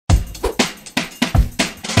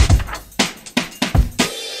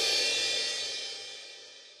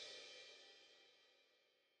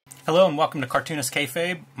Hello and welcome to Cartoonist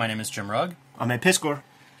Kayfabe. My name is Jim Rugg. I'm Ed Piscor.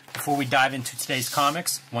 Before we dive into today's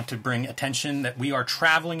comics, I want to bring attention that we are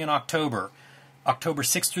traveling in October. October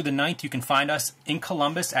 6th through the 9th, you can find us in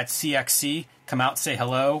Columbus at CXC. Come out, say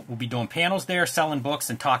hello. We'll be doing panels there, selling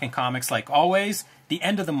books, and talking comics like always. The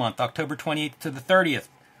end of the month, October 28th to the 30th,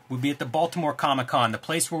 we'll be at the Baltimore Comic-Con, the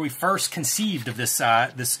place where we first conceived of this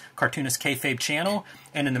Cartoonist Kayfabe channel.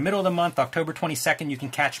 And in the middle of the month, October 22nd, you can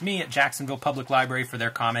catch me at Jacksonville Public Library for their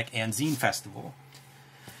comic and zine festival.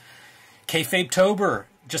 Kayfabe-tober,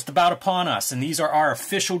 just about upon us, and these are our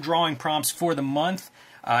official drawing prompts for the month.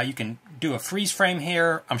 You can do a freeze frame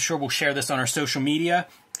here. I'm sure we'll share this on our social media.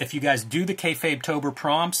 If you guys do the Kayfabe-tober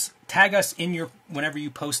prompts, tag us in your whenever you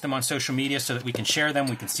post them on social media so that we can share them,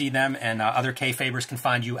 we can see them, and other Kayfabers can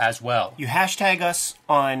find you as well. You hashtag us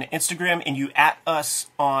on Instagram and you at us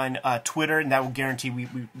on Twitter, and that will guarantee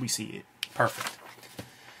we see it. Perfect.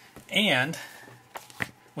 And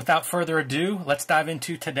without further ado, let's dive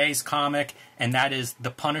into today's comic, and that is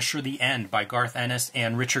The Punisher: The End by Garth Ennis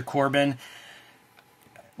and Richard Corben.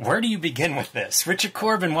 Where do you begin with this? Richard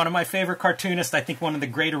Corben, one of my favorite cartoonists, I think one of the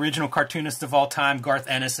great original cartoonists of all time. Garth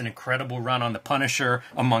Ennis, an incredible run on The Punisher,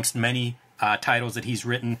 amongst many titles that he's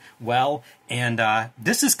written well. And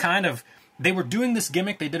this is kind of, they were doing this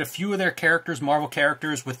gimmick. They did a few of their characters, Marvel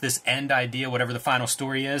characters, with this end idea, whatever the final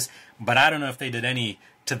story is. But I don't know if they did any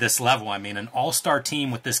to this level. I mean, an all-star team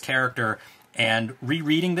with this character. And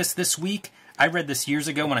rereading this week, I read this years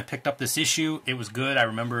ago when I picked up this issue. It was good. I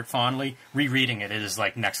remember it fondly. Rereading it, it is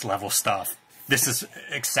like next level stuff. This is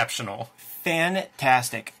exceptional.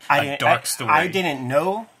 Fantastic. A dark story. I didn't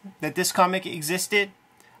know that this comic existed.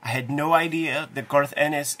 I had no idea that Garth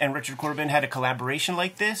Ennis and Richard Corben had a collaboration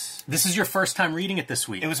like this. This is your first time reading it this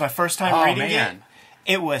week. It was my first time reading it.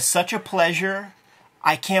 It was such a pleasure.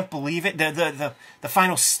 I can't believe it. The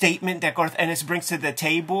final statement that Garth Ennis brings to the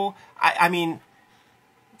table. I mean,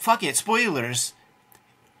 fuck it, spoilers.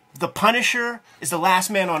 The Punisher is the last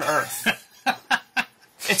man on Earth.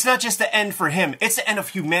 It's not just the end for him. It's the end of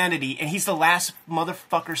humanity, and he's the last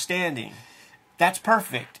motherfucker standing. That's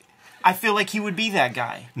perfect. I feel like he would be that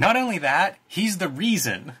guy. Not only that, he's the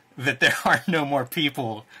reason that there are no more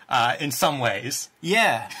people in some ways.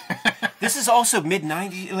 Yeah. This is also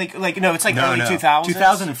mid-90s. No, it's like early 2000s.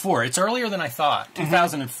 2004. It's earlier than I thought.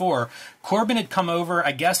 2004. Corben had come over.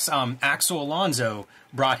 I guess Axel Alonso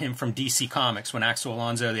brought him from DC Comics when Axel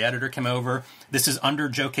Alonso, the editor, came over. This is under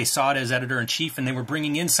Joe Quesada as editor-in-chief, and they were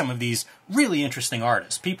bringing in some of these really interesting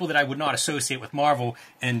artists, people that I would not associate with Marvel,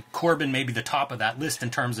 and Corben may be the top of that list in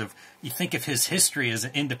terms of, you think of his history as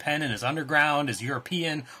independent, as underground, as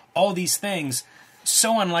European, all these things.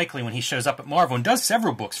 So unlikely when he shows up at Marvel and does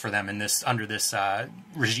several books for them in this under this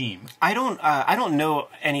regime. I don't know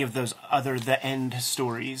any of those other The End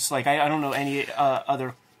stories. Like I don't know any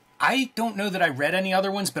other. I don't know that I read any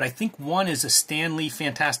other ones, but I think one is a Stan Lee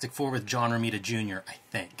Fantastic Four with John Romita Jr., I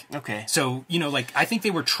think. Okay. So, you know, like, I think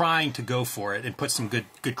they were trying to go for it and put some good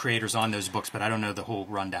creators on those books, but I don't know the whole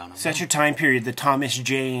rundown of So that's your time period, the Thomas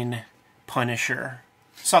Jane Punisher.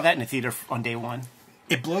 Saw that in the theater on day one.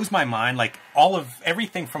 It blows my mind, like,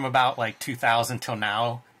 everything from about, like, 2000 till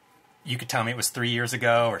now, you could tell me it was 3 years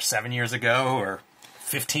ago, or 7 years ago, or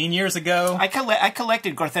 15 years ago. I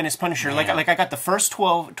collected Garth Ennis Punisher. Man. Like I got the first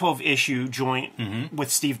 12 issue joint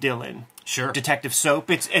with Steve Dillon. Sure. Detective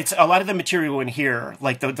Soap. It's a lot of the material in here,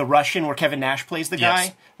 like the Russian where Kevin Nash plays the guy.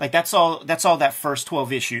 Yes. Like that's all that first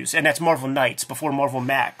 12 issues, and that's Marvel Knights before Marvel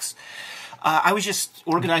Max. I was just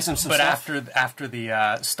organizing some stuff. But after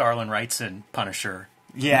the Starlin Wrightson Punisher.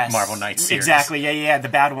 Yes. Marvel Knights series. Exactly. Yeah, the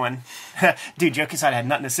bad one. Dude, Joe Quesada had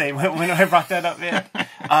nothing to say when I brought that up,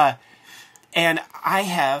 man. And I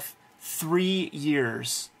have 3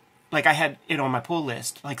 years, like I had it on my pull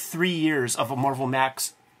list, like 3 years of a Marvel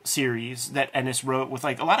Max series that Ennis wrote with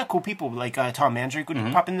like a lot of cool people, like Tom Mandrake would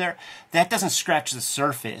pop in there. That doesn't scratch the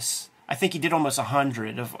surface. I think he did almost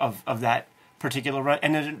 100 of that particular run.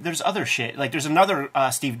 And then there's other shit. Like there's another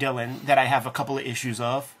Steve Dillon that I have a couple of issues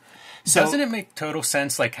of. So, doesn't it make total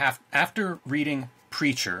sense, like after reading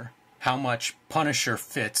Preacher, how much Punisher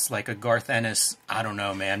fits like a Garth Ennis, I don't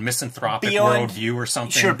know, man, misanthropic worldview or something?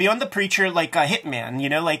 Sure, beyond the Preacher, like a Hitman, you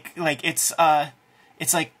know, like it's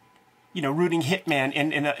like, you know, rooting Hitman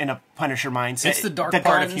in a Punisher mindset. It's the dark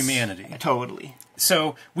part of humanity. Totally.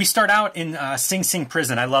 So we start out in Sing Sing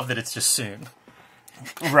Prison. I love that it's just soon.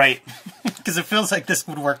 Right. Because it feels like this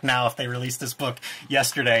would work now if they released this book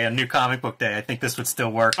yesterday, a new comic book day. I think this would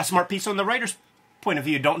still work. A smart piece on the writer's point of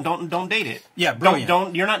view, don't date it. Yeah, brilliant.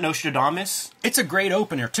 Don't. You're not Nostradamus. It's a great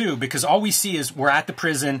opener too, because all we see is we're at the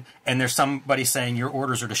prison and there's somebody saying your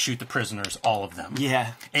orders are to shoot the prisoners, all of them.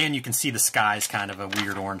 Yeah. And you can see the sky's kind of a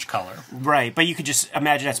weird orange color. Right, but you could just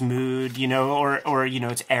imagine that's mood, or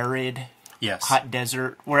it's arid. Yes. Hot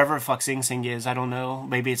desert, wherever the fuck Sing Sing is. I don't know.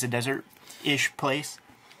 Maybe it's a desert-ish place.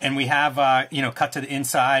 And we have, cut to the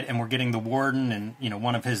inside, and we're getting the warden and,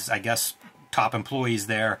 one of his, I guess, top employees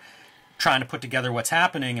there trying to put together what's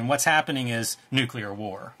happening. And what's happening is nuclear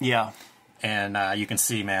war. Yeah. And you can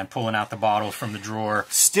see, man, pulling out the bottles from the drawer.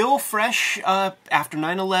 Still fresh after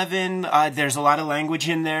 9/11. There's a lot of language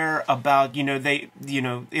in there about,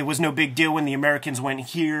 it was no big deal when the Americans went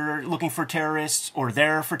here looking for terrorists or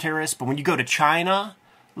there for terrorists. But when you go to China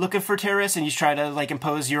looking for terrorists and you try to,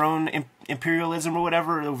 impose your own imperialism or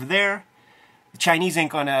whatever over there, the Chinese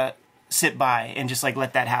ain't going to sit by and just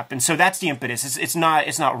let that happen. So that's the impetus. It's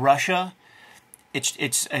not Russia.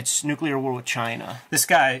 It's nuclear war with China. This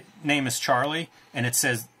guy name is Charlie, and it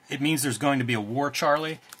says it means there's going to be a war,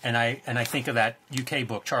 Charlie. And I think of that UK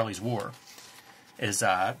book, Charlie's War, is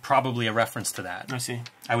probably a reference to that. I see.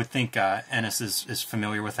 I would think Ennis is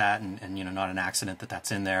familiar with that, and not an accident that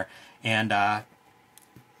that's in there. And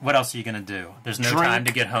what else are you going to do? There's no time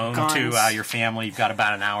to get home to your family. You've got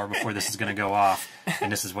about an hour before this is going to go off,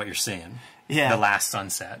 and this is what you're seeing. Yeah. The last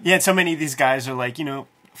sunset. Yeah, and so many of these guys are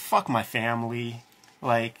fuck my family.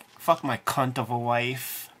 Fuck my cunt of a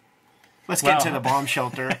wife. Let's get to the bomb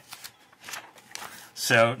shelter.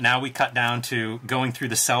 So now we cut down to going through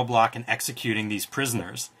the cell block and executing these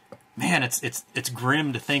prisoners. Man, it's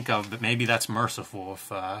grim to think of, but maybe that's merciful.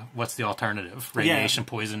 If what's the alternative? Radiation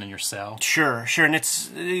poison in your cell. Sure, and it's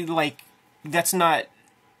that's not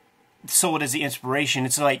sold as the inspiration.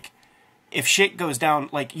 It's if shit goes down,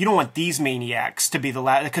 you don't want these maniacs to be the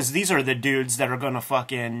last, because these are the dudes that are gonna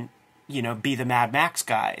fucking be the Mad Max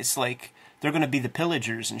guys. They're gonna be the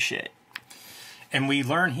pillagers and shit. And we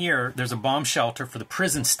learn here there's a bomb shelter for the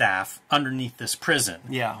prison staff underneath this prison.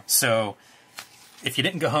 Yeah. So if you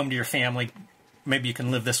didn't go home to your family, maybe you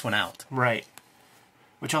can live this one out. Right.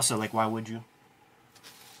 Which also, why would you?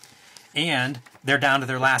 And they're down to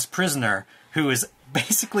their last prisoner, who is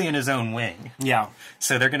basically in his own wing. Yeah.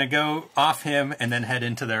 So they're going to go off him and then head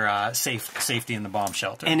into their safety in the bomb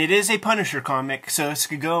shelter. And it is a Punisher comic, so this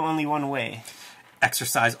could go only one way.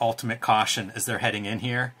 Exercise ultimate caution as they're heading in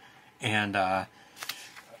here. And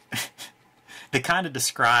they kind of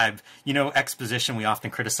describe, exposition. We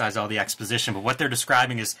often criticize all the exposition, but what they're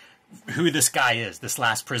describing is who this guy is, this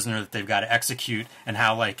last prisoner that they've got to execute, and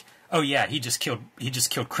how oh yeah, he just killed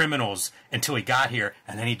criminals until he got here,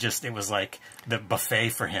 and then it was the buffet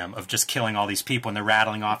for him of just killing all these people, and they're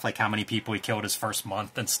rattling off how many people he killed his first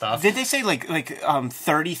month and stuff. Did they say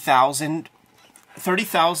 30,000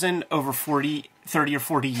 over 30 or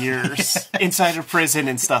 40 years inside a prison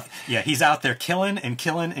and stuff? Yeah, he's out there killing and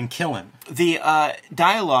killing and killing. The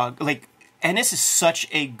dialogue, Ennis is such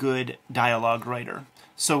a good dialogue writer.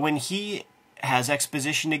 So when he has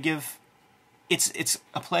exposition to give, it's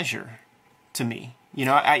a pleasure to me.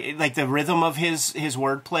 I the rhythm of his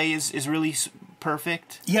wordplay is really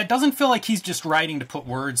perfect. Yeah, it doesn't feel like he's just writing to put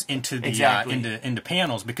words into the into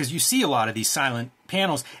panels, because you see a lot of these silent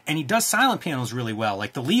panels, and he does silent panels really well.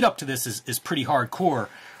 The lead up to this is pretty hardcore,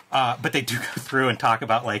 but they do go through and talk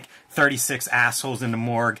about 36 assholes in the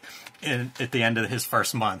morgue at the end of his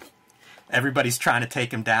first month. Everybody's trying to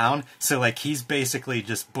take him down, so he's basically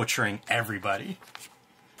just butchering everybody.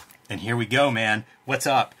 And here we go, man. What's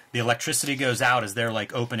up? The electricity goes out as they're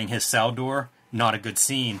opening his cell door. Not a good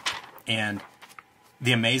scene. And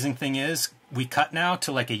the amazing thing is, we cut now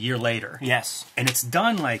to a year later. Yes. And it's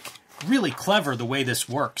done really clever the way this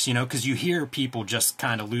works, because you hear people just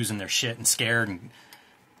kind of losing their shit and scared and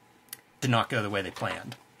did not go the way they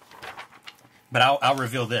planned. But I'll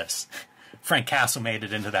reveal this. Frank Castle made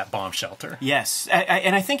it into that bomb shelter. Yes.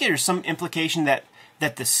 And I think there's some implication that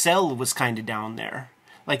the cell was kind of down there.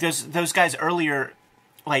 Those guys earlier,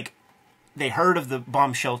 they heard of the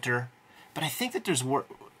bomb shelter, but I think that there's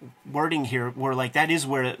wording here where that is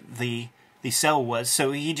where the cell was,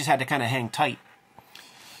 so he just had to kind of hang tight.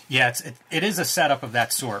 Yeah, it is a setup of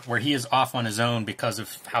that sort where he is off on his own because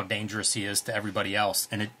of how dangerous he is to everybody else,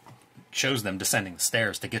 and it shows them descending the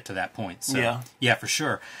stairs to get to that point. So, yeah, for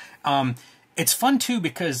sure. It's fun too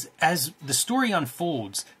because as the story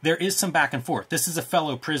unfolds, there is some back and forth. This is a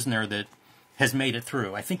fellow prisoner that has made it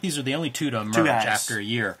through. I think these are the only two to emerge after a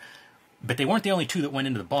year. But they weren't the only two that went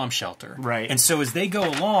into the bomb shelter. Right. And so as they go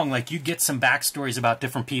along, you get some backstories about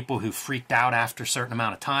different people who freaked out after a certain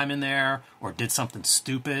amount of time in there or did something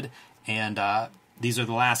stupid. And these are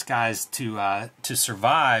the last guys to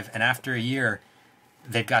survive. And after a year,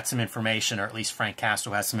 they've got some information, or at least Frank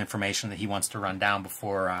Castle has some information that he wants to run down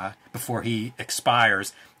before he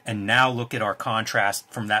expires. And now look at our contrast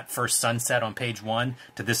from that first sunset on page 1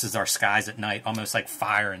 to this is our skies at night, almost like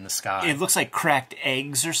fire in the sky. It looks like cracked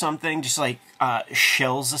eggs or something, just like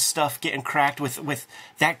shells of stuff getting cracked with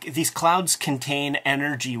that. These clouds contain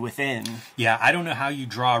energy within. Yeah, I don't know how you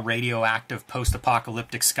draw radioactive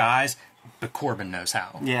post-apocalyptic skies, but Corben knows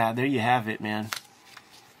how. Yeah, there you have it, man.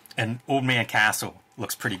 And Old Man Castle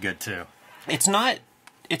looks pretty good too. It's not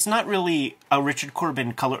really a Richard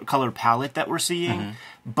Corben color palette that we're seeing,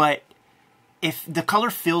 but if the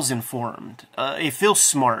color feels informed, it feels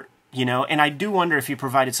smart, you know. And I do wonder if he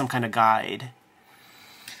provided some kind of guide.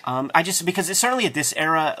 Because it's certainly at this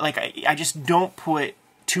era, like I just don't put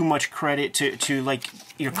too much credit to like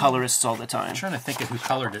your colorists all the time. I'm trying to think of who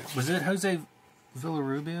colored it. Was it Jose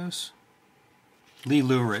Villarrubios? Lee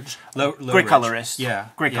Louridge. Great colorist. Yeah.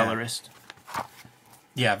 Great colorist.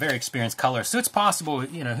 Yeah, very experienced colorist. So it's possible,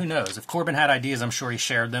 you know, who knows? If Corben had ideas, I'm sure he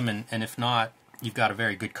shared them. And if not, you've got a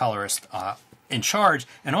very good colorist in charge.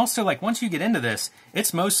 And also, like, once you get into this,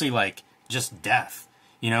 it's mostly, like, just death.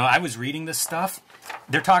 You know, I was reading this stuff.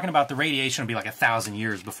 They're talking about the radiation will be like 1,000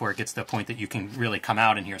 years before it gets to the point that you can really come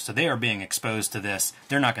out in here. So they are being exposed to this.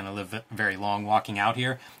 They're not going to live very long walking out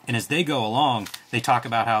here. And as they go along, they talk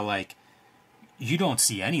about how, like, you don't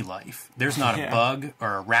see any life. There's not a bug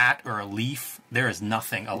or a rat or a leaf. There is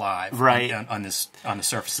nothing alive on the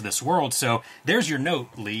surface of this world. So there's your note,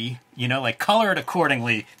 Lee. You know, like, color it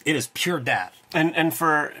accordingly. It is pure death. And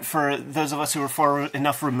for those of us who are far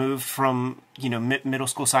enough removed from, you know, middle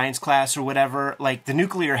school science class or whatever, like, the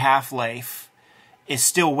nuclear half-life is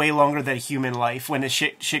still way longer than a human life when the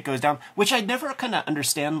shit goes down. Which I never kind of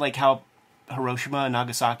understand, like, how Hiroshima and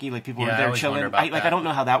Nagasaki, like, people were there chilling. I don't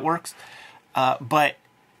know how that works. But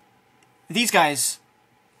these guys,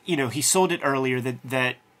 you know, he sold it earlier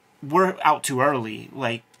that we're out too early,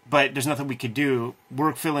 like, but there's nothing we could do.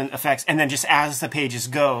 We're feeling effects, and then just as the pages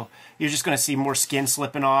go, you're just going to see more skin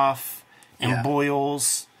slipping off and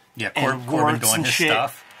boils. Yeah, and Corben doing his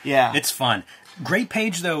stuff. Yeah, it's fun. Great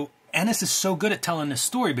page though. Ennis is so good at telling this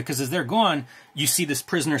story because as they're gone, you see this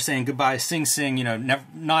prisoner saying goodbye, Sing Sing. You know,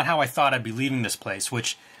 not how I thought I'd be leaving this place,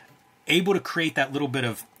 which. Able to create that little bit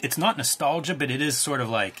of, it's not nostalgia, but it is sort of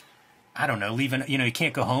like, I don't know, leaving, you know, you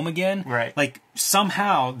can't go home again. Right. Like,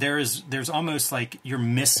 somehow there's almost like you're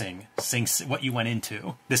missing what you went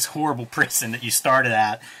into. This horrible prison that you started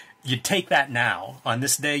at. You'd take that now. On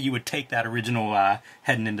this day, you would take that original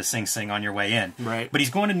heading into Sing Sing on your way in. Right. But he's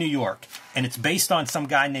going to New York, and it's based on some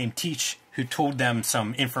guy named Teach who told them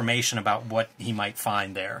some information about what he might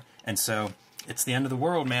find there. And so... it's the end of the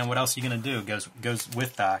world, man. What else are you going to do? Goes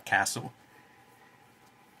with Castle.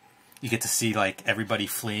 You get to see, like, everybody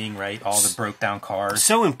fleeing, right? All the broke-down cars.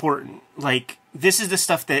 So important. Like, this is the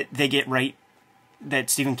stuff that they get right,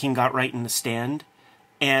 that Stephen King got right in The Stand.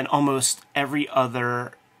 And almost every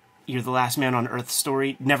other You're the Last Man on Earth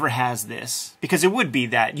story never has this. Because it would be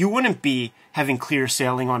that. You wouldn't be having clear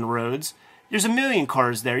sailing on roads. There's a million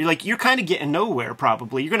cars there. You're kind of getting nowhere,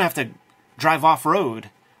 probably. You're going to have to drive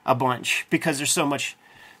off-road a bunch because there's so much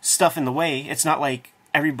stuff in the way. It's not like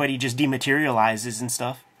everybody just dematerializes and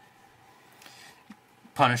stuff.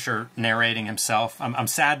 Punisher narrating himself. I'm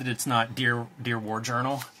sad that it's not Dear War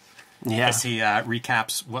Journal. Yeah. As he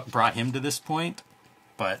recaps what brought him to this point.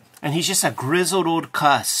 And he's just a grizzled old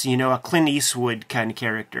cuss, you know, a Clint Eastwood kind of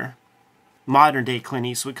character. Modern day Clint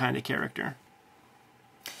Eastwood kind of character.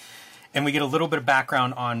 And we get a little bit of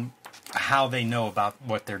background on how they know about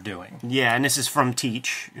what they're doing. Yeah, and this is from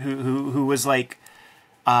Teach, who was like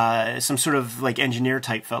some sort of like engineer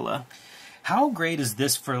type fella. How great is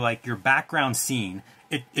this for like your background scene?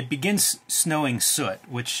 It begins snowing soot,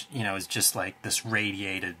 which, you know, is just like this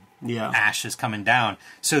radiated ashes coming down.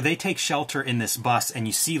 So they take shelter in this bus, and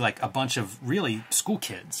you see like a bunch of really school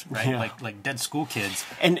kids, right? Yeah. Like dead school kids.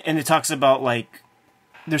 And it talks about like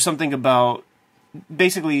there's something about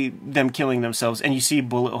basically them killing themselves, and you see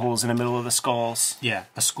bullet holes in the middle of the skulls. Yeah,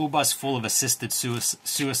 a school bus full of assisted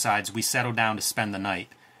suicides. We settle down to spend the night.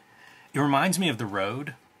 It reminds me of The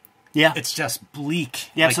Road. Yeah. It's just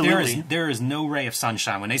bleak. Yeah, like, absolutely. There is no ray of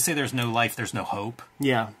sunshine. When they say there's no life, there's no hope.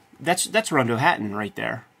 Yeah. That's Rondo Hatton right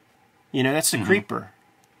there. You know, that's the creeper.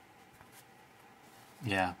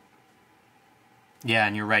 Yeah. Yeah,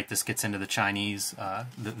 and you're right. This gets into the Chinese,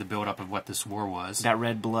 the build-up of what this war was. That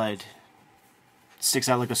red blood sticks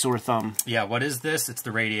out like a sore thumb. Yeah, what is this? It's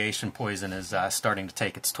the radiation poison is starting to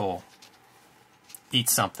take its toll. Eat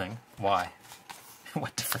something. Why?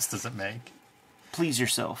 What difference does it make? Please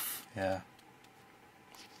yourself. Yeah.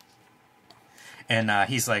 And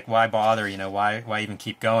he's like, why bother? You know, why even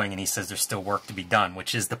keep going? And he says there's still work to be done,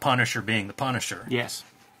 which is the Punisher being the Punisher. Yes.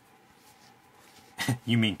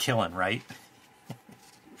 You mean killing, right?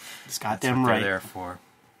 It's got That's them what right. they're there for.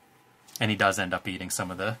 And he does end up eating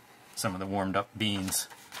some of the warmed up beans.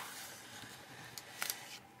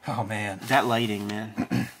 Oh man, that lighting,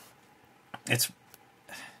 man.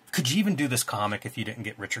 Could you even do this comic if you didn't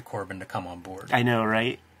get Richard Corben to come on board? I know,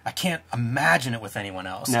 right? I can't imagine it with anyone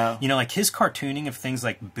else. No. You know, like his cartooning of things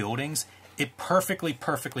like buildings, it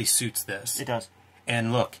perfectly suits this. It does.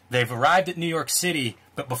 And look, they've arrived at New York City,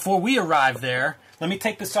 but before we arrive there, let me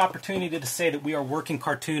take this opportunity to say that we are working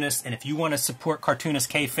Cartoonist, and if you want to support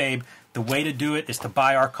Cartoonist Kayfabe, the way to do it is to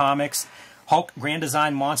buy our comics. Hulk Grand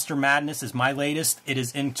Design Monster Madness is my latest. It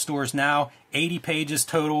is in stores now. 80 pages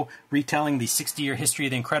total, retelling the 60-year history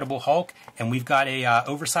of the Incredible Hulk. And we've got a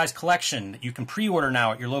oversized collection that you can pre-order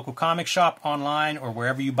now at your local comic shop, online, or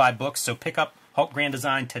wherever you buy books. So pick up Hulk Grand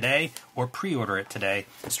Design today or pre-order it today.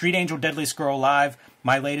 Street Angel Deadliest Girl Live,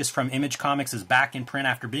 my latest from Image Comics, is back in print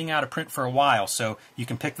after being out of print for a while. So you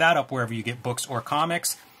can pick that up wherever you get books or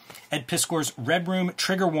comics. Ed Piskor's Red Room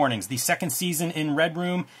Trigger Warnings. The second season in Red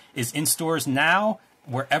Room is in stores now.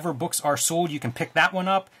 Wherever books are sold, you can pick that one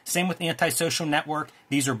up. Same with Antisocial Network.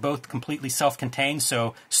 These are both completely self-contained,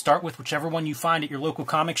 so start with whichever one you find at your local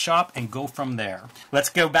comic shop and go from there. Let's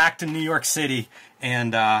go back to New York City.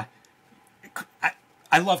 And I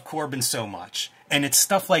love Corben so much. And it's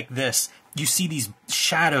stuff like this. You see these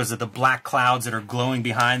shadows of the black clouds that are glowing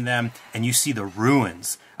behind them, and you see the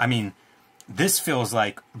ruins. I mean, this feels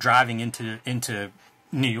like driving into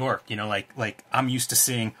New York, you know, like I'm used to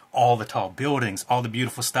seeing all the tall buildings, all the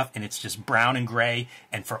beautiful stuff, and it's just brown and gray.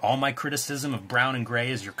 And for all my criticism of brown and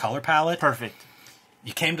gray as your color palette, Perfect.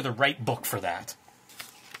 you came to the right book for that.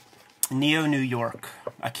 Neo New York.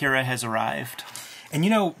 Akira has arrived. And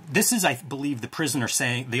you know, this is, I believe, the prisoner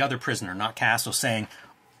saying, the other prisoner, not Castle, saying,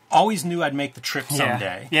 always knew I'd make the trip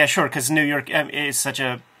someday. Yeah, sure, because New York is such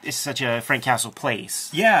a Frank Castle place.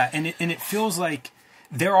 Yeah, and it feels like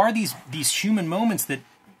there are these human moments that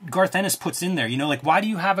Garth Ennis puts in there. You know, like, why do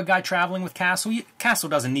you have a guy traveling with Castle? Castle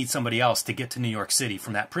doesn't need somebody else to get to New York City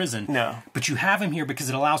from that prison. No. But you have him here because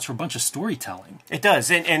it allows for a bunch of storytelling. It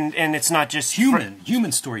does, and it's not just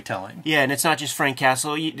human storytelling. Yeah, and it's not just Frank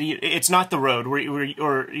Castle. It's not The Road where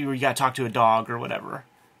you got to talk to a dog or whatever.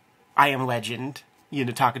 I Am Legend. You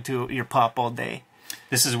know, talking to your pup all day.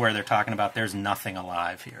 This is where they're talking about there's nothing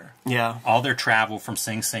alive here. Yeah. All their travel from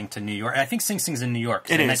Sing Sing to New York. I think Sing Sing's in New York.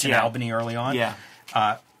 It I is, mentioned yeah. Albany early on. Yeah.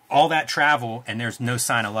 All that travel, and there's no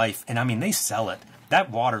sign of life. And, I mean, they sell it. That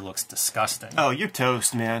water looks disgusting. Oh, you're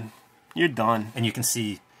toast, man. You're done. And you can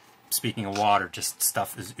see, speaking of water, just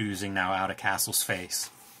stuff is oozing now out of Castle's face.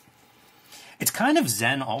 It's kind of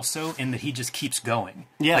zen also in that he just keeps going.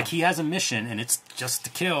 Yeah. Like, he has a mission, and it's just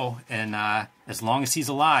to kill. And as long as he's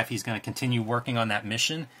alive, he's going to continue working on that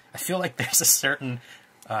mission. I feel like there's a certain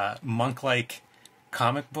monk-like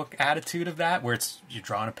comic book attitude of that, where it's, you're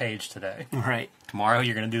drawing a page today. Right. Tomorrow,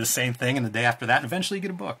 you're going to do the same thing, and the day after that, and eventually you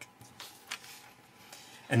get a book.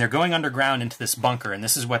 And they're going underground into this bunker, and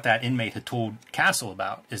this is what that inmate had told Castle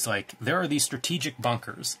about, is like, there are these strategic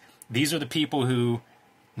bunkers. These are the people who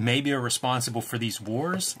maybe are responsible for these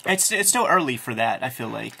wars. It's still early for that, I feel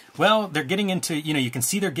like. Well, they're getting into, you know, you can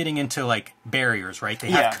see they're getting into, like, barriers, right?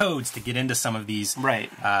 They have codes to get into some of these,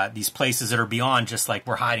 these places that are beyond just, like,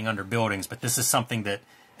 we're hiding under buildings. But this is something that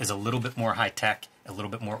is a little bit more high-tech, a little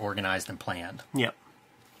bit more organized and planned. Yep.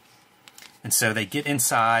 And so they get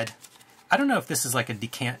inside. I don't know if this is like a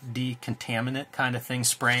decontaminant kind of thing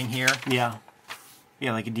spraying here. Yeah.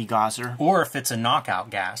 Yeah, like a degausser. Or if it's a knockout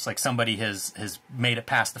gas, like somebody has made it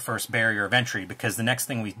past the first barrier of entry, because the next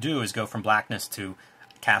thing we do is go from blackness to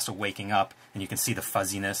Castle waking up, and you can see the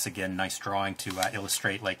fuzziness. Again, nice drawing to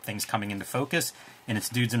illustrate like things coming into focus, and it's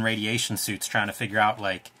dudes in radiation suits trying to figure out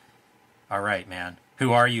like, all right, man,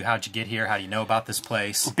 who are you? How'd you get here? How do you know about this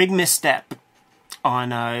place? Big misstep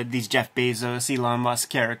on these Jeff Bezos, Elon Musk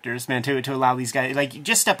characters, man, to allow these guys, like,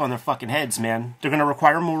 just step on their fucking heads, man. They're going to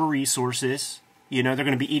require more resources. You know, they're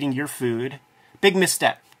going to be eating your food. Big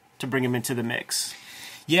misstep to bring them into the mix.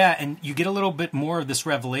 Yeah, and you get a little bit more of this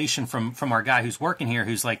revelation from our guy who's working here,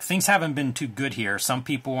 who's like, things haven't been too good here. Some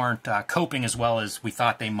people aren't coping as well as we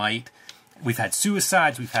thought they might. We've had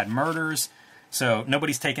suicides, we've had murders, so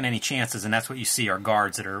nobody's taking any chances, and that's what you see, our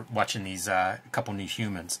guards that are watching these couple new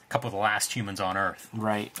humans, a couple of the last humans on Earth.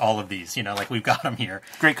 Right. All of these, you know, like we've got them here.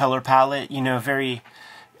 Great color palette, you know, very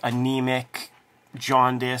anemic,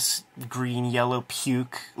 jaundice, green, yellow,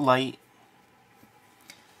 puke light.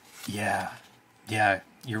 Yeah,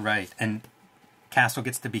 you're right. And Castle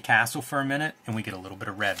gets to be Castle for a minute, and we get a little bit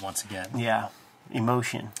of red once again. Yeah,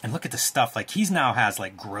 emotion. And look at the stuff. Like, he's now has,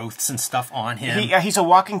 like, growths and stuff on him. He's a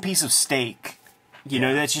walking piece of steak. You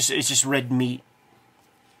know, it's just red meat.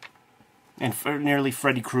 And nearly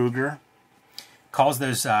Freddy Krueger. Calls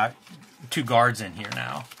those 2 guards in here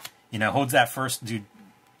now. You know, holds that first dude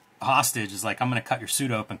hostage. Is like, I'm going to cut your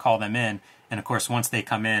suit open, call them in. And, of course, once they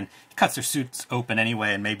come in, he cuts their suits open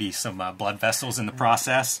anyway, and maybe some blood vessels in the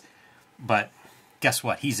process. But guess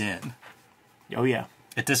what? He's in. Oh, yeah.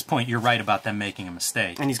 At this point, you're right about them making a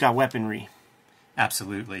mistake. And he's got weaponry.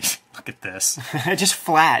 Absolutely. Look at this. Just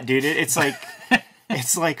flat, dude. It's like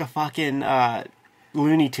it's like a fucking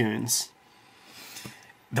Looney Tunes.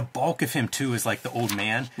 The bulk of him, too, is like the old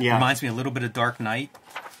man. Yeah. Reminds me a little bit of Dark Knight.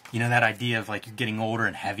 You know, that idea of, like, you're getting older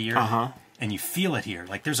and heavier. Uh-huh. And you feel it here.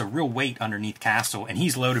 Like, there's a real weight underneath Castle, and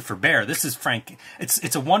he's loaded for bear. This is Frank.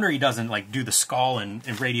 It's a wonder he doesn't, like, do the skull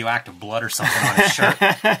and radioactive blood or something on his shirt.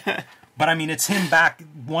 But, I mean, it's him back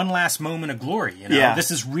one last moment of glory, you know? Yeah. This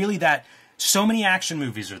is really that... So many action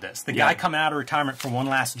movies are this. The guy coming out of retirement for one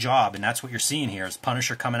last job, and that's what you're seeing here, is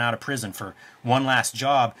Punisher coming out of prison for one last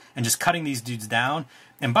job and just cutting these dudes down.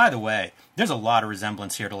 And by the way, there's a lot of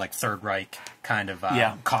resemblance here to, like, Third Reich kind of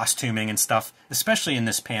costuming and stuff, especially in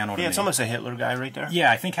this panel. Yeah, it's almost a Hitler guy right there.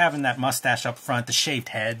 Yeah, I think having that mustache up front, the shaved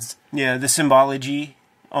heads. Yeah, the symbology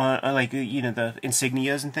on, like, you know, the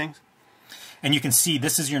insignias and things. And you can see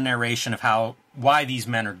this is your narration of why these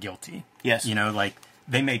men are guilty. Yes. You know, like,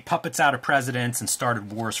 they made puppets out of presidents and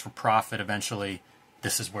started wars for profit eventually.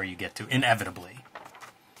 This is where you get to, inevitably.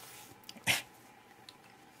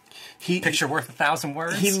 Picture worth 1,000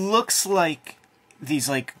 words? He looks like these,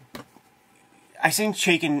 like, I think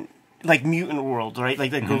shaken, like, Mutant World, right?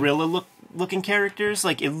 Like the gorilla looking characters.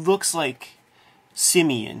 Like, it looks like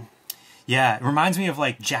Simeon. Yeah, it reminds me of,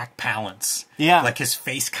 like, Jack Palance. Yeah. Like, his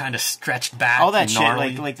face kind of stretched back. All that shit,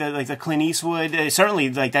 gnarly. like the Clint Eastwood.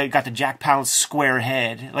 Certainly, like, that got the Jack Palance square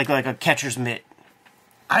head, like a catcher's mitt.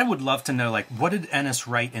 I would love to know, like, what did Ennis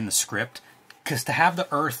write in the script? Because to have the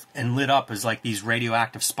Earth and lit up as, like, these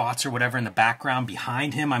radioactive spots or whatever in the background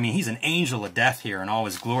behind him, I mean, he's an angel of death here in all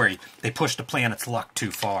his glory. They pushed the planet's luck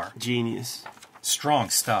too far. Genius.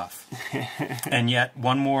 Strong stuff. And yet,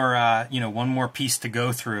 one more piece to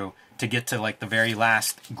go through to get to, like, the very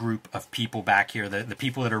last group of people back here, the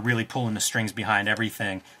people that are really pulling the strings behind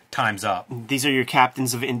everything. Time's up. These are your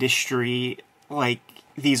captains of industry, like,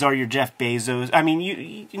 these are your Jeff Bezos. I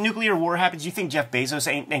mean, nuclear war happens. You think Jeff Bezos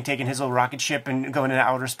ain't taking his little rocket ship and going into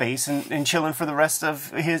outer space and chilling for the rest of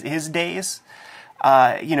his days?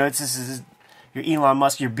 You know, this is your Elon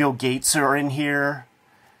Musk, your Bill Gates are in here.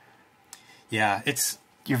 Yeah, it's...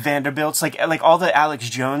 Your Vanderbilts, like all the Alex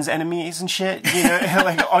Jones enemies and shit, you know,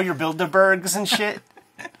 like all your Bilderbergs and shit.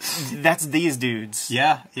 That's these dudes.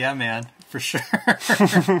 Yeah, man. For sure.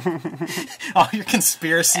 All your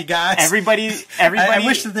conspiracy guys. Everybody. I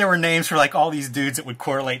wish that there were names for, like, all these dudes that would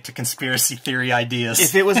correlate to conspiracy theory ideas.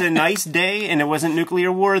 If it was a nice day and it wasn't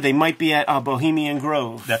nuclear war, they might be at Bohemian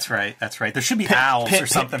Grove. That's right. There should be owls or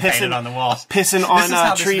something painted on the walls. Pissing on this is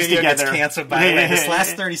how trees this video together. Gets canceled, by the way. This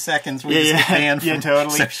last 30 seconds, we just get banned from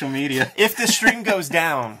totally. social media. If the string goes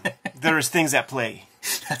down, there's things at play.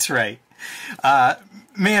 That's right.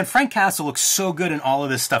 Man, Frank Castle looks so good in all of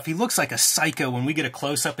this stuff. He looks like a psycho. When we get a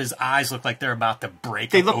close-up, his eyes look like they're about to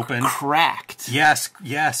break open. They look cracked. Yes.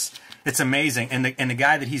 It's amazing. And the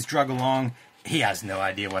guy that he's drug along, he has no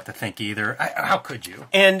idea what to think either. How could you?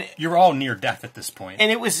 And you're all near death at this point.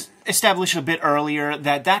 And it was established a bit earlier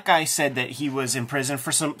that guy said that he was in prison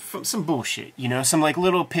for some bullshit, you know, some, like,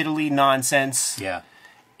 little piddly nonsense. Yeah.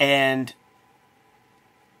 And,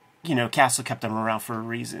 you know, Castle kept him around for a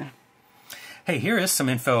reason. Hey, here is some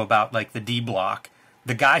info about, like, the D Block.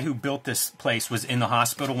 The guy who built this place was in the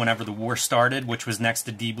hospital whenever the war started, which was next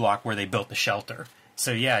to D Block where they built the shelter.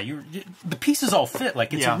 So, yeah, the pieces all fit.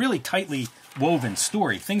 Like, it's a really tightly woven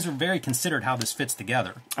story. Things are very considered how this fits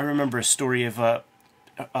together. I remember a story of a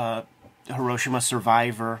Hiroshima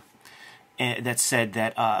survivor that said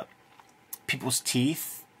that people's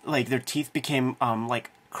teeth, like, their teeth became,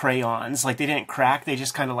 like, crayons. Like, they didn't crack. They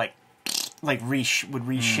just kind of, like would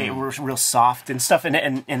reshape, were real soft and stuff,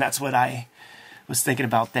 and that's what I was thinking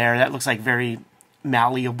about there. That looks like very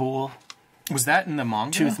malleable. Was that in the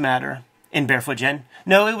manga? Tooth matter in Barefoot Gen?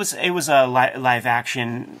 No, it was a live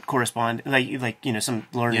action correspond, like you know, some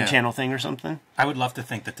learning channel thing or something. I would love to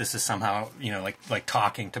think that this is somehow, you know, like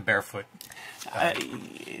talking to Barefoot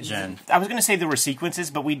Gen. I was going to say there were sequences,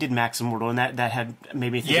 but we did Max Immortal, and that had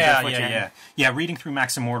maybe think of Barefoot Gen. Yeah. Reading through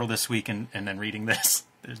Max Immortal this week and then reading this.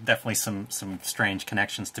 There's definitely some strange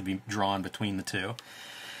connections to be drawn between the two.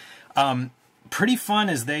 pretty fun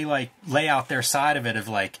as they like lay out their side of it of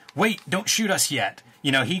like, wait, don't shoot us yet.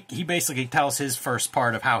 You know, he basically tells his first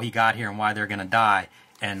part of how he got here and why they're going to die.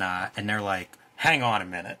 And they're like, hang on a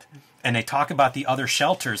minute. And they talk about the other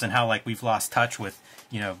shelters and how like we've lost touch with,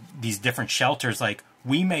 you know, these different shelters. Like,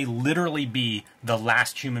 we may literally be the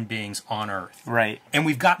last human beings on Earth. Right. And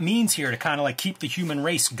we've got means here to kind of like keep the human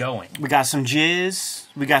race going. We got some jizz.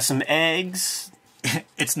 We got some eggs.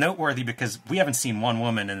 It's noteworthy because we haven't seen one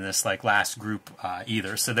woman in this like last group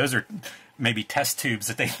either. So those are maybe test tubes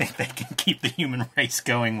that they think they can keep the human race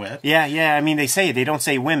going with. Yeah, yeah. I mean, they don't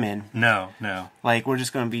say women. No, no. Like, we're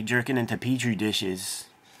just going to be jerking into Petri dishes.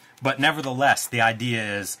 But nevertheless, the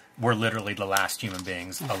idea is we're literally the last human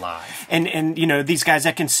beings alive. And you know, these guys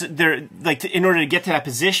that they're like, in order to get to that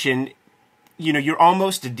position, you know, you're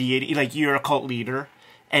almost a deity. Like, you're a cult leader.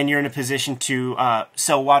 And you're in a position to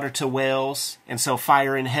sell water to whales and sell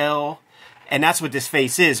fire in hell. And that's what this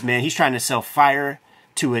face is, man. He's trying to sell fire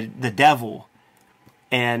to the devil.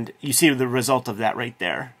 And you see the result of that right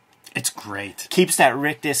there. It's great. Keeps that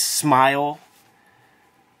rictus smile.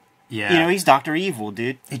 Yeah. You know, he's Dr. Evil,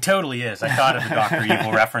 dude. He totally is. I thought of the Dr.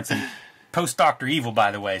 Evil reference. And post-Dr. Evil, by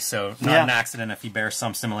the way. So not an accident if he bears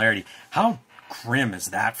some similarity. How grim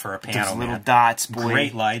is that for a panel? Those little man? dots, boy.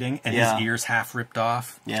 Great lighting, and his ears half ripped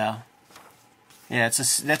off. Yeah, yeah.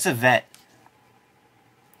 That's a vet.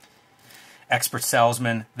 Expert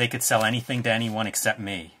salesman. They could sell anything to anyone except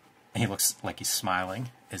me. And he looks like he's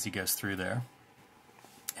smiling as he goes through there,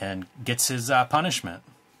 and gets his punishment.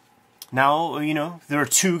 Now, you know, there are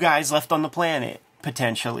 2 guys left on the planet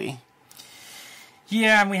potentially.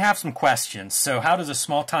 Yeah, and we have some questions. So how does a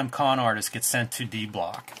small-time con artist get sent to D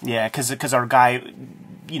Block? Yeah, because our guy,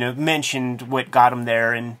 you know, mentioned what got him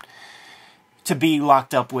there, and to be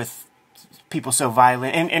locked up with people so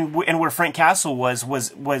violent, and where Frank Castle was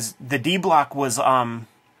the D Block was,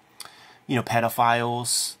 you know,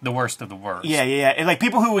 pedophiles. The worst of the worst. Yeah, yeah, and like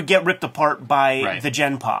people who would get ripped apart by the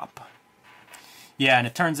Gen Pop. Yeah, and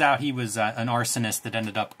it turns out he was an arsonist that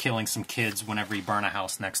ended up killing some kids whenever he burned a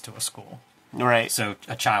house next to a school. Right. So,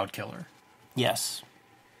 a child killer. Yes.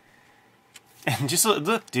 And just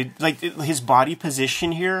look, dude, like his body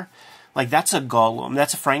position here, like that's a golem.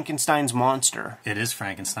 That's a Frankenstein's monster. It is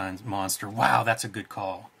Frankenstein's monster. Wow, that's a good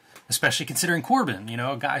call. Especially considering Corben, you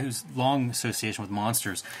know, a guy who's long association with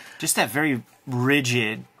monsters. Just that very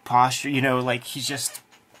rigid posture, you know, like he's just,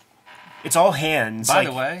 it's all hands. By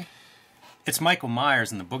the way, it's Michael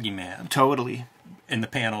Myers in The Boogeyman. Totally. In the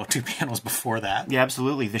panel, 2 panels before that. Yeah,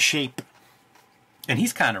 absolutely. The shape. And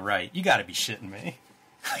he's kind of right. You got to be shitting me.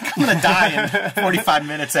 Like, I'm going to die in 45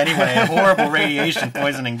 minutes anyway. A horrible radiation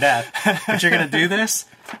poisoning death. But you're going to do this?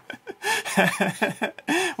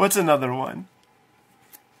 What's another one?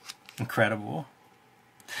 Incredible.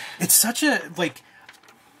 It's such a, like,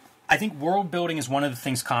 I think world building is one of the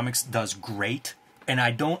things comics does great. And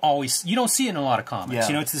I don't always, you don't see it in a lot of comics. Yeah.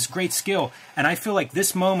 You know, it's this great skill. And I feel like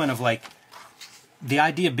this moment of, like, the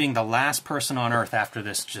idea of being the last person on Earth after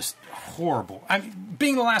this just horrible. I mean,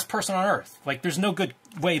 being the last person on Earth. Like, there's no good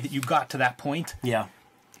way that you got to that point. Yeah.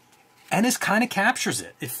 Ennis kind of captures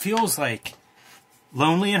it. It feels like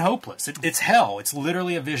lonely and hopeless. It's hell. It's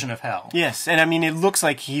literally a vision of hell. Yes, and I mean, it looks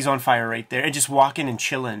like he's on fire right there. And just walking and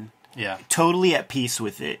chilling. Yeah. Totally at peace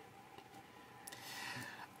with it.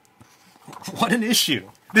 What an issue.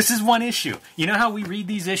 This is one issue. You know how we read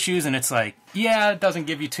these issues and it's like, yeah, it doesn't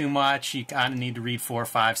give you too much. You kind of need to read 4,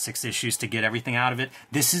 5, 6 issues to get everything out of it.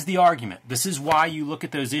 This is the argument. This is why you look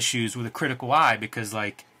at those issues with a critical eye, because,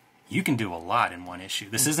 like, you can do a lot in one issue.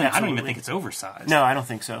 This isn't, I don't even think it's oversized. No, I don't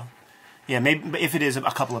think so. Yeah, maybe if it is a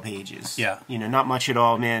couple of pages. Yeah. You know, not much at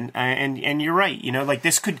all, man. And you're right. You know, like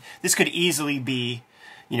this could easily be,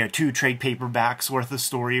 you know, 2 trade paperbacks worth of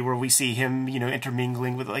story where we see him, you know,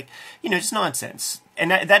 intermingling with, like, you know, just nonsense. And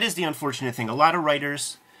that is the unfortunate thing. A lot of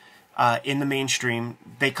writers in the mainstream,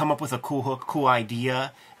 they come up with a cool hook, cool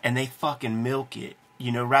idea, and they fucking milk it.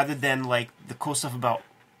 You know, rather than, like, the cool stuff about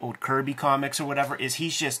old Kirby comics or whatever, is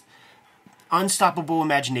he's just unstoppable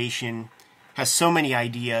imagination, has so many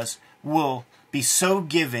ideas, will be so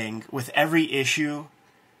giving with every issue,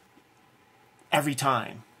 every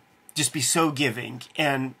time. Just be so giving.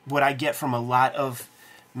 And what I get from a lot of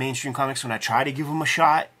mainstream comics, when I try to give them a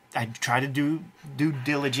shot, I try to do due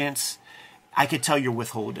diligence, I could tell you're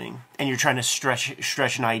withholding and you're trying to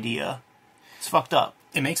stretch an idea. It's fucked up.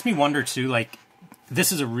 It makes me wonder too, like,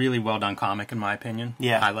 this is a really well done comic in my opinion.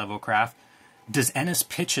 Yeah. High level craft. Does Ennis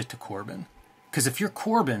pitch it to Corben? Because if you're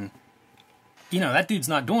Corben, you know, that dude's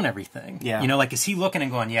not doing everything. Yeah. You know, like, is he looking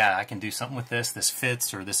and going, yeah, I can do something with this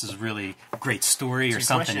fits, or this is really a great story, or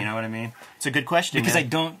something, question. you know what I mean? It's a good question. Because man. I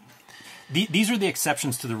don't... These are the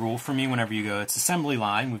exceptions to the rule for me. Whenever you go, it's assembly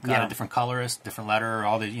line. We've got Yeah. a different colorist, different letter,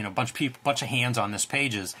 all the bunch of hands on this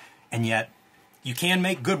pages, and yet you can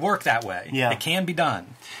make good work that way. Yeah. It can be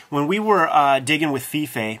done. When we were digging with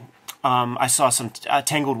Kayfabe, I saw some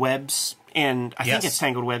Tangled Webs, and I think it's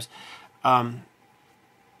Tangled Webs,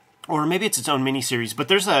 or maybe it's its own miniseries. But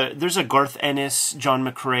there's a Garth Ennis, John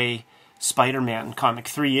McCrae Spider-Man comic,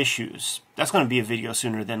 3 issues. That's going to be a video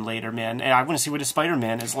sooner than later, man. And I want to see what a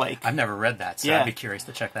Spider-Man is like. I've never read that, so I'd be curious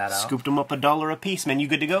to check that out. Scooped them up $1 a piece, man. You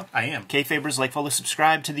good to go? I am. Kayfabers, like, follow,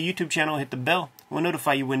 subscribe to the YouTube channel, hit the bell. We'll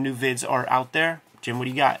notify you when new vids are out there. Jim, what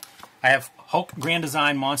do you got? I have Hulk Grand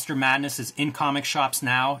Design Monster Madness is in comic shops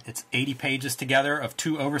now. It's 80 pages together of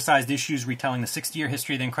 2 oversized issues retelling the 60-year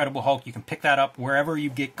history of the Incredible Hulk. You can pick that up wherever you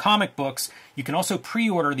get comic books. You can also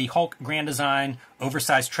pre-order the Hulk Grand Design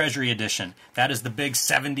Oversized Treasury Edition. That is the big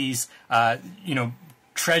 70s,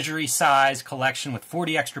 treasury size collection with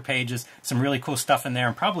 40 extra pages, some really cool stuff in there,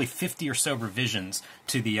 and probably 50 or so revisions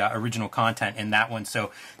to the original content in that one. So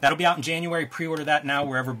that'll be out in January. Pre-order that now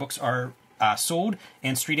wherever books are sold.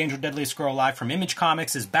 And Street Angel Deadliest Girl Alive from Image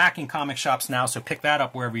Comics is back in comic shops now, so pick that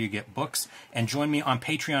up wherever you get books. And join me on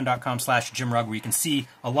patreon.com/JimRugg, where you can see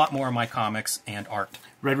a lot more of my comics and art.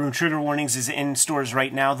 Red Room Trigger Warnings is in stores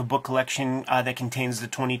right now, the book collection that contains the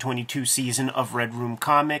 2022 season of Red Room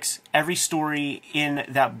Comics. Every story in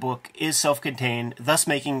that book is self-contained, thus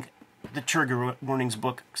making the Trigger Warnings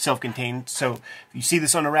book self-contained. So if you see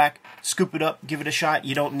this on a rack, scoop it up, give it a shot.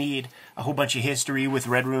 You don't need a whole bunch of history with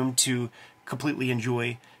Red Room to completely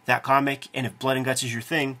enjoy that comic. And if Blood and Guts is your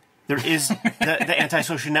thing, there is the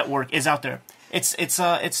Antisocial Network is out there. It's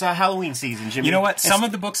Halloween season, Jimmy. You know what? Some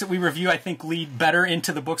of the books that we review, I think, lead better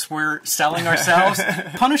into the books we're selling ourselves.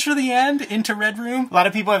 Punisher the End into Red Room. A lot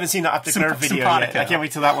of people haven't seen the Optic Nerve video yet. I can't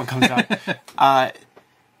wait till that one comes out.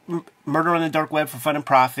 Murder on the Dark Web for Fun and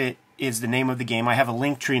Profit is the name of the game. I have a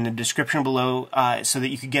link tree in the description below so that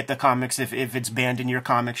you could get the comics if it's banned in your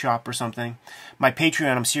comic shop or something. My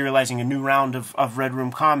Patreon, I'm serializing a new round of Red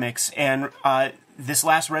Room comics, and this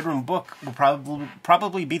last Red Room book will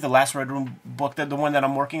probably be the last Red Room book, the one that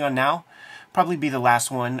I'm working on now. Probably be the last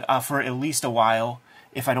one for at least a while,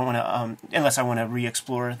 if I don't want to, unless I want to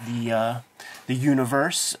re-explore the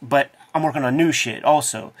universe. But I'm working on new shit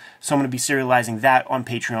also, so I'm going to be serializing that on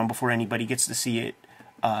Patreon before anybody gets to see it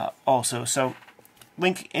also. So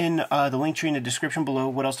link in the link tree in the description below.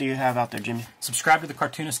 What else do you have out there, Jimmy? Subscribe to the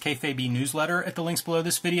Cartoonist Kayfabe newsletter at the links below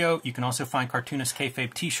this video. You can also find Cartoonist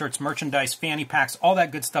Kayfabe t-shirts, merchandise, fanny packs, all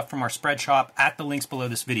that good stuff from our spread shop at the links below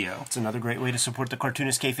this video. It's another great way to support the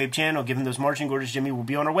Cartoonist Kayfabe channel. Given those marching orders, Jimmy, we'll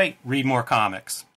be on our way. Read more comics.